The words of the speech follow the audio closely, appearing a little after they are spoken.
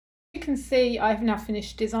can see, I've now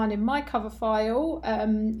finished designing my cover file.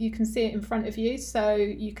 You can see it in front of you, so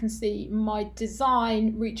you can see my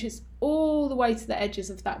design reaches all the way to the edges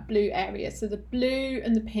of that blue area. So the blue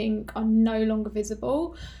and the pink are no longer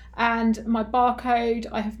visible. And my barcode,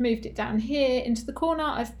 I have moved it down here into the corner.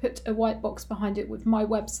 I've put a white box behind it with my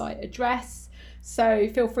website address. So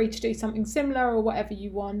feel free to do something similar or whatever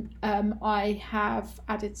you want. I have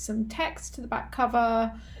added some text to the back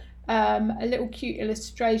cover, a little cute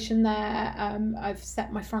illustration there. I've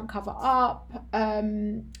set my front cover up.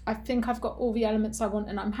 I think I've got all the elements I want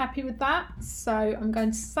and I'm happy with that. So I'm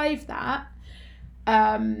going to save that.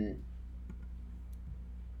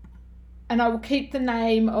 And I will keep the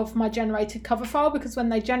name of my generated cover file, because when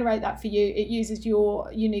they generate that for you, it uses your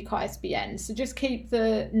unique ISBN. So just keep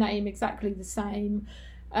the name exactly the same.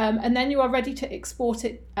 And then you are ready to export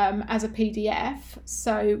it as a PDF.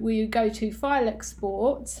 So we go to File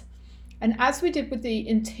Export. And as we did with the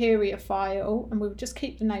interior file, and we'll just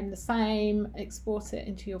keep the name the same, export it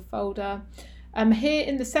into your folder. Here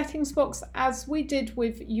in the settings box, as we did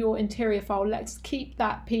with your interior file, let's keep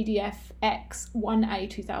that PDF X1A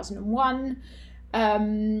 2001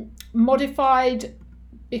 modified,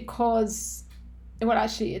 because, well,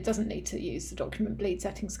 actually it doesn't need to use the document bleed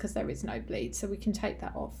settings because there is no bleed, so we can take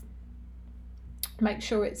that off. Make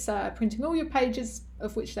sure it's printing all your pages,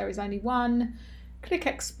 of which there is only one. Click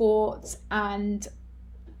export and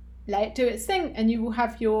let it do its thing, and you will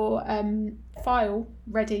have your file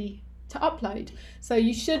ready to upload. So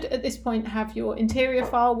you should at this point have your interior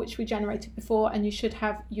file, which we generated before, and you should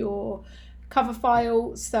have your cover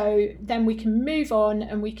file. So then we can move on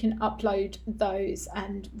and we can upload those,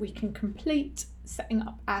 and we can complete setting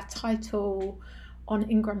up our title on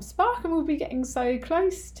Ingram Spark, and we'll be getting so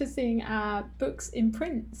close to seeing our books in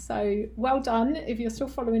print. So well done. If you're still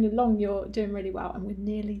following along, you're doing really well, and we're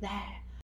nearly there.